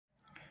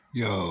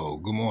Yo,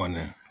 good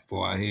morning.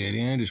 Before I head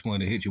in, just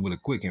wanted to hit you with a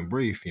quick and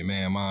brief. Your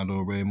man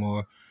Mondo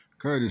Raymore,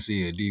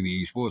 courtesy of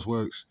DVE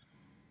Sportsworks,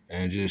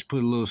 and just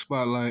put a little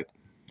spotlight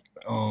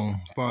on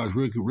as far as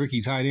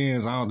rookie tight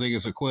ends. I don't think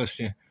it's a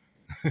question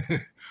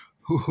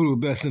who the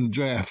best in the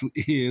draft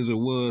is or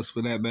was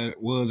for that matter,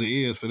 was or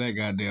is for that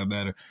goddamn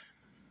matter.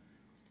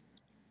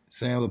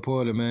 Sam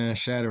LAPORTA, man,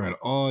 shattering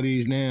all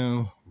these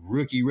now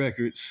rookie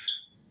records.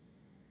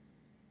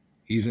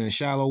 He's in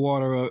shallow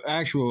water of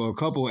a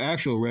couple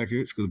actual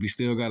records because we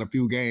still got a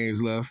few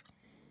games left.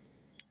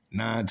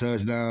 9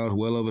 touchdowns,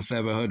 well over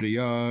 700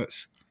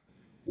 yards,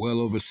 well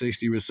over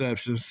 60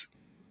 receptions.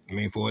 I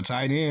mean, for a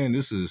tight end,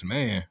 this is,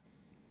 man.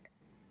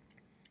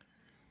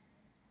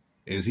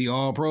 Is he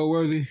all-pro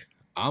worthy?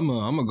 I'm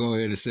gonna go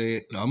ahead and say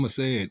it. I'm gonna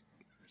say it.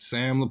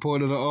 Sam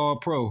LAPORTA, the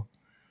all-pro.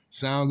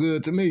 Sound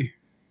good to me.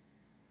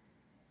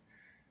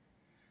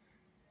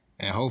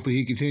 And hopefully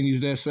he continues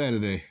that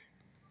Saturday.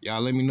 Y'all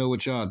let me know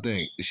what y'all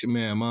think. It's your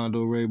man,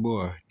 Mondo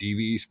Raymore,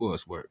 DVE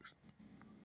Sportsworks.